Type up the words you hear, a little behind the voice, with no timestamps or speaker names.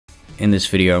in this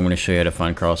video I'm going to show you how to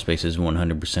find crawl spaces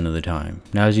 100% of the time.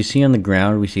 Now as you see on the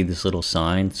ground we see this little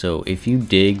sign, so if you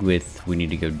dig with, we need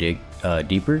to go dig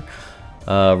deeper,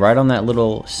 right on that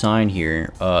little sign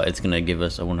here, it's going to give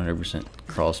us a 100%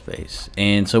 crawl space.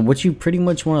 And so what you pretty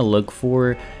much want to look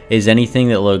for is anything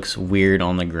that looks weird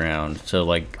on the ground. So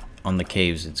like on the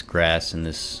caves it's grass in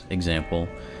this example.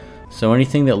 So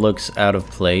anything that looks out of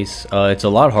place, it's a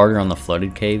lot harder on the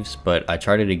flooded caves, but I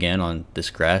tried it again on this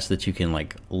grass that you can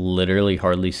like literally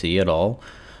hardly see at all.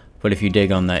 But if you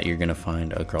dig on that, you're going to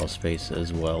find a crawl space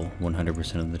as well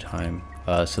 100% of the time.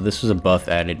 So this was a buff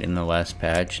added in the last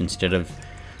patch. Instead of,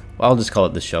 well, I'll just call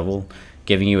it the shovel,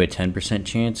 giving you a 10%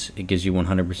 chance, it gives you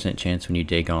 100% chance when you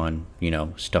dig on, you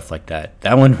know, stuff like that.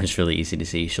 That one was really easy to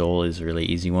see. Shoal is a really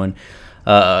easy one.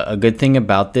 A good thing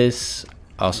about this,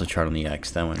 I also tried on the X,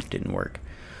 that one didn't work.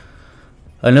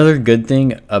 Another good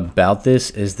thing about this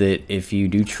is that if you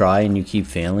do try and you keep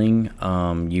failing,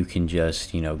 you can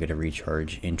just, you know, get a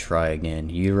recharge and try again.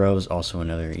 Euro is also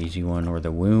another easy one, or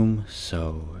the womb.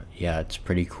 So yeah, it's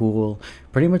pretty cool.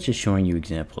 Pretty much just showing you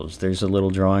examples. There's a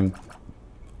little drawing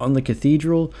on the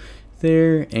cathedral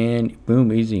there, and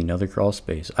boom, easy, another crawl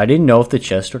space. I didn't know if the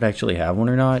chest would actually have one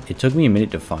or not. It took me a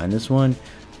minute to find this one,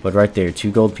 but right there,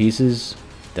 2 gold pieces.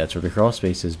 That's where the crawl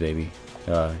space is, baby.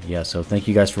 Yeah, so thank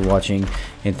you guys for watching,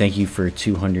 and thank you for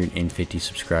 250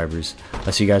 subscribers.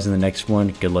 I'll see you guys in the next one.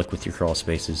 Good luck with your crawl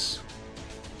spaces.